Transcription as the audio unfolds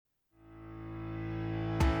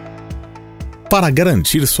Para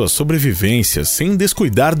garantir sua sobrevivência sem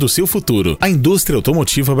descuidar do seu futuro, a indústria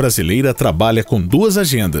automotiva brasileira trabalha com duas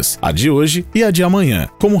agendas, a de hoje e a de amanhã,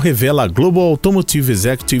 como revela a Global Automotive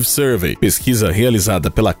Executive Survey, pesquisa realizada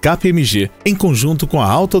pela KPMG em conjunto com a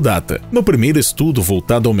Autodata. No primeiro estudo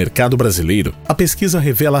voltado ao mercado brasileiro, a pesquisa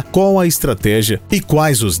revela qual a estratégia e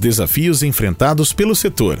quais os desafios enfrentados pelo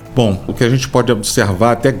setor. Bom, o que a gente pode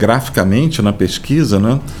observar até graficamente na pesquisa,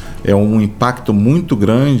 é um impacto muito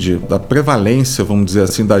grande da prevalência, vamos dizer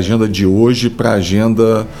assim, da agenda de hoje para a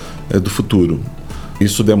agenda do futuro.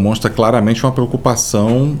 Isso demonstra claramente uma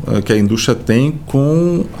preocupação que a indústria tem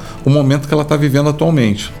com o momento que ela está vivendo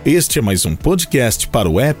atualmente. Este é mais um podcast para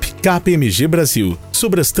o app KPMG Brasil,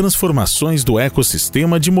 sobre as transformações do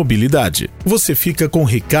ecossistema de mobilidade. Você fica com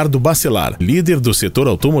Ricardo Bacelar, líder do setor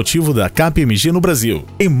automotivo da KPMG no Brasil,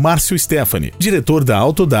 e Márcio Stefani, diretor da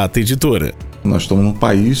Autodata Editora. Nós estamos num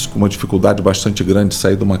país com uma dificuldade bastante grande de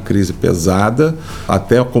sair de uma crise pesada,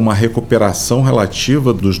 até com uma recuperação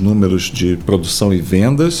relativa dos números de produção e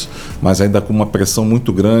vendas, mas ainda com uma pressão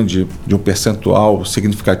muito grande de um percentual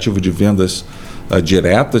significativo de vendas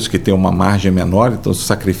diretas, que tem uma margem menor, então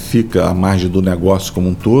sacrifica a margem do negócio como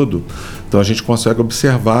um todo. Então a gente consegue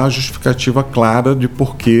observar a justificativa clara de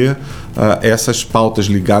por que essas pautas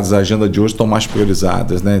ligadas à agenda de hoje estão mais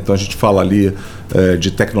priorizadas, Então a gente fala ali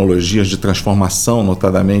de tecnologias de transformação,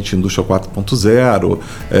 notadamente indústria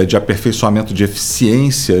 4.0, de aperfeiçoamento de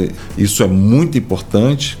eficiência, isso é muito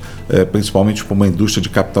importante, principalmente para uma indústria de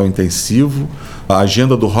capital intensivo. A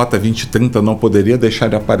agenda do Rota 2030 não poderia deixar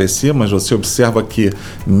de aparecer, mas você observa que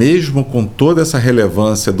mesmo com toda essa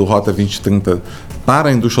relevância do Rota 2030 para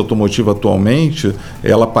a indústria automotiva atualmente,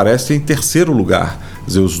 ela aparece em terceiro lugar. Quer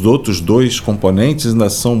dizer, os outros dois componentes ainda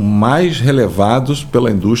são mais relevados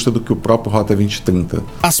pela indústria do que o próprio Rota 2030.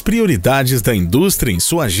 As prioridades da indústria em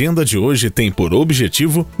sua agenda de hoje têm por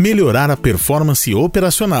objetivo melhorar a performance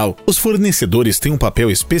operacional. Os fornecedores têm um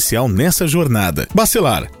papel especial nessa jornada.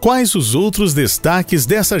 Bacelar, quais os outros destaques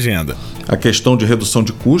dessa agenda? A questão de redução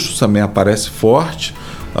de custos também aparece forte,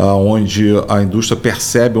 onde a indústria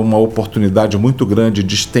percebe uma oportunidade muito grande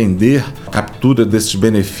de estender a captura desses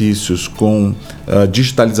benefícios com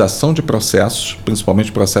digitalização de processos, principalmente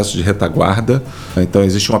processos de retaguarda. Então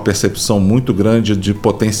existe uma percepção muito grande de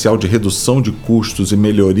potencial de redução de custos e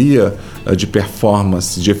melhoria de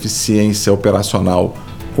performance, de eficiência operacional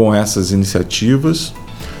com essas iniciativas.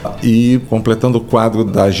 E completando o quadro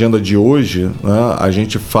da agenda de hoje, a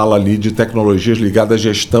gente fala ali de tecnologias ligadas à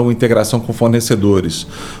gestão e integração com fornecedores.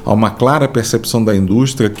 Há uma clara percepção da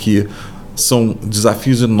indústria que são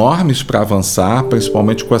desafios enormes para avançar,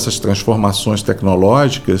 principalmente com essas transformações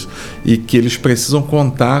tecnológicas, e que eles precisam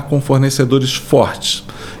contar com fornecedores fortes.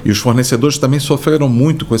 E os fornecedores também sofreram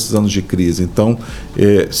muito com esses anos de crise. Então,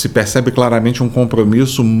 se percebe claramente um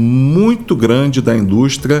compromisso muito grande da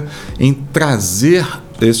indústria em trazer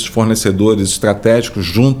esses fornecedores estratégicos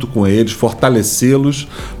junto com eles, fortalecê-los,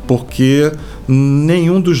 porque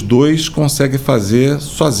nenhum dos dois consegue fazer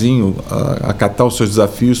sozinho, acatar os seus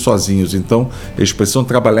desafios sozinhos. Então, eles precisam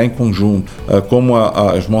trabalhar em conjunto. Como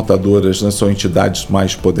as montadoras são entidades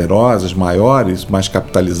mais poderosas, maiores, mais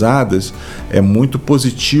capitalizadas, é muito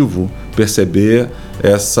positivo perceber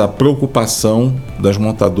essa preocupação das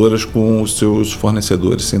montadoras com os seus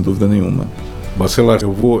fornecedores, sem dúvida nenhuma. Bacelar,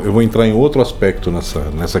 eu vou entrar em outro aspecto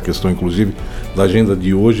nessa questão, inclusive, da agenda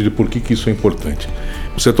de hoje, de por que isso é importante.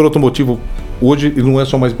 O setor automotivo, hoje, ele não é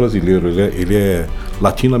só mais brasileiro, ele é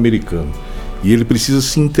latino-americano. E ele precisa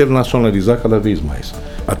se internacionalizar cada vez mais,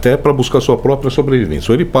 até para buscar sua própria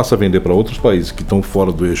sobrevivência. Ou ele passa a vender para outros países que estão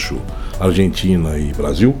fora do eixo Argentina e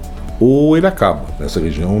Brasil, ou ele acaba. Nessa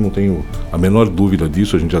região, não tenho a menor dúvida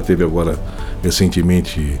disso. A gente já teve agora,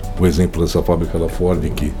 recentemente, o exemplo dessa fábrica da Ford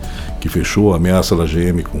que fechou, a ameaça da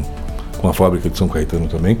GM com a fábrica de São Caetano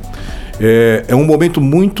também. É um momento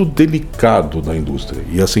muito delicado da indústria,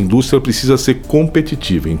 e essa indústria precisa ser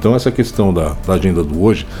competitiva. Então essa questão da agenda do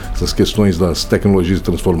hoje, essas questões das tecnologias de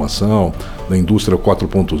transformação, da indústria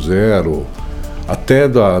 4.0, até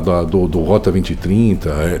do Rota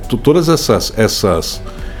 2030, todas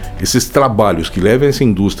esses trabalhos que levam essa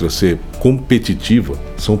indústria a ser competitiva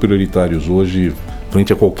são prioritários hoje,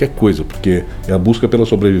 frente a qualquer coisa, porque é a busca pela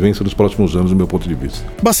sobrevivência dos próximos anos, do meu ponto de vista.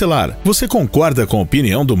 Bacelar, você concorda com a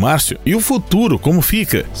opinião do Márcio? E o futuro, como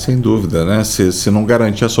fica? Sem dúvida, Se não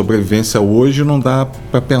garantir a sobrevivência hoje, não dá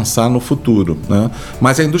para pensar no futuro,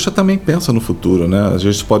 Mas a indústria também pensa no futuro, Às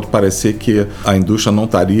vezes pode parecer que a indústria não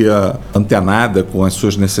estaria antenada com as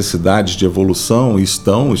suas necessidades de evolução, e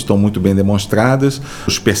estão muito bem demonstradas.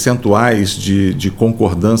 Os percentuais de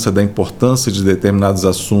concordância da importância de determinados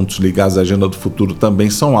assuntos ligados à agenda do futuro também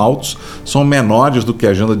são altos, são menores do que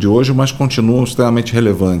a agenda de hoje, mas continuam extremamente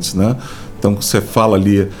relevantes, né? Então, você fala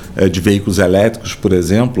ali de veículos elétricos, por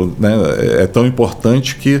exemplo, né, é tão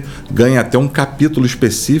importante que ganha até um capítulo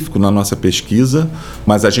específico na nossa pesquisa,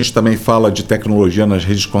 mas a gente também fala de tecnologia nas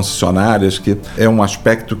redes concessionárias, que é um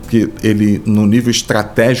aspecto que ele, no nível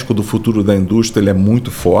estratégico do futuro da indústria, ele é muito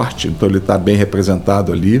forte, então ele está bem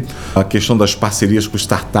representado ali. A questão das parcerias com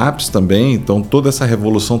startups também, então toda essa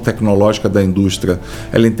revolução tecnológica da indústria,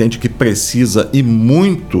 ela entende que precisa e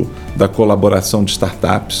muito da colaboração de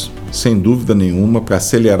startups, sem dúvida nenhuma, para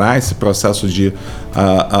acelerar esse processo de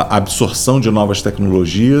absorção de novas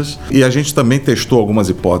tecnologias. E a gente também testou algumas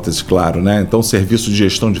hipóteses, claro, né? Então, serviço de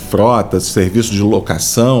gestão de frotas, serviço de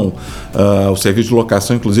locação, o serviço de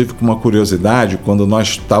locação, inclusive, com uma curiosidade, quando nós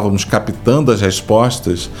estávamos captando as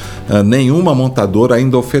respostas, nenhuma montadora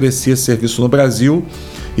ainda oferecia esse serviço no Brasil.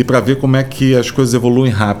 E para ver como é que as coisas evoluem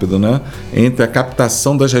rápido, né? Entre a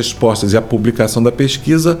captação das respostas e a publicação da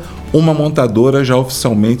pesquisa, uma montadora já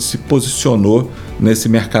oficialmente se posicionou nesse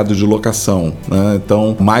mercado de locação, né?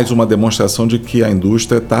 Então, mais uma demonstração de que a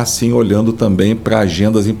indústria está, sim, olhando também para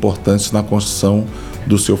agendas importantes na construção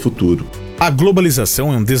do seu futuro. A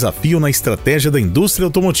globalização é um desafio na estratégia da indústria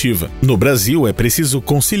automotiva. No Brasil, é preciso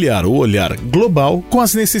conciliar o olhar global com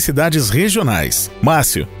as necessidades regionais.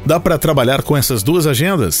 Márcio, dá para trabalhar com essas duas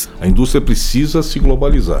agendas? A indústria precisa se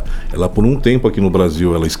globalizar. Ela, por um tempo aqui no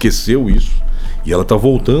Brasil, ela esqueceu isso e ela está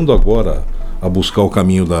voltando agora a buscar o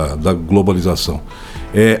caminho da globalização.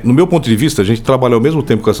 No meu ponto de vista, a gente trabalha ao mesmo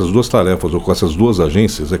tempo com essas duas tarefas ou com essas duas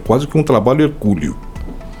agências, é quase que um trabalho hercúleo.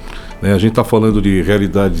 A gente está falando de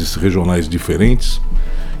realidades regionais diferentes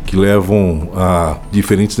que levam a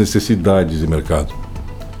diferentes necessidades de mercado.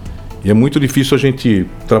 E é muito difícil a gente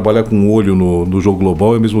trabalhar com um olho no jogo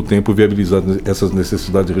global e ao mesmo tempo viabilizar essas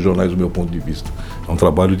necessidades regionais do meu ponto de vista. É um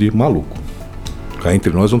trabalho de maluco. Cá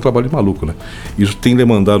entre nós é um trabalho de maluco, né? Isso tem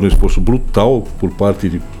demandado um esforço brutal por parte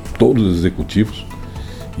de todos os executivos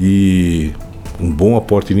e um bom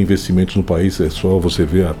aporte de investimentos no país. É só você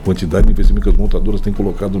ver a quantidade de investimento que as montadoras têm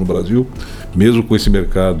colocado no Brasil, mesmo com esse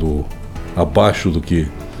mercado abaixo do que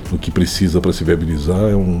precisa para se viabilizar,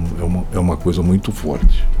 é uma coisa muito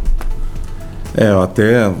forte. Eu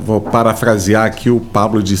até vou parafrasear aqui o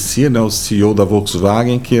Pablo Dissi, né, o CEO da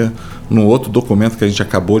Volkswagen, que num outro documento que a gente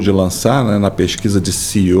acabou de lançar, né, na pesquisa de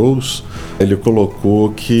CEOs, ele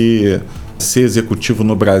colocou que ser executivo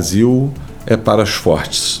no Brasil é para os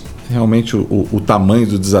fortes. Realmente o tamanho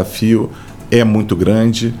do desafio é muito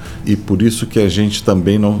grande e por isso que a gente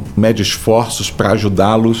também não mede esforços para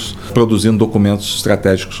ajudá-los produzindo documentos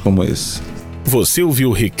estratégicos como esse. Você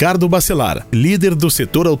ouviu Ricardo Bacelar, líder do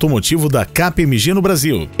setor automotivo da KPMG no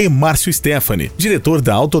Brasil, e Márcio Stefani, diretor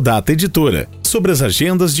da Autodata Editora, sobre as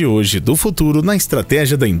agendas de hoje e do futuro na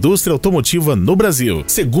estratégia da indústria automotiva no Brasil,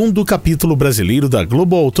 segundo o capítulo brasileiro da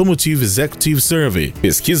Global Automotive Executive Survey,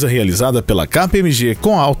 pesquisa realizada pela KPMG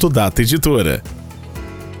com a Autodata Editora.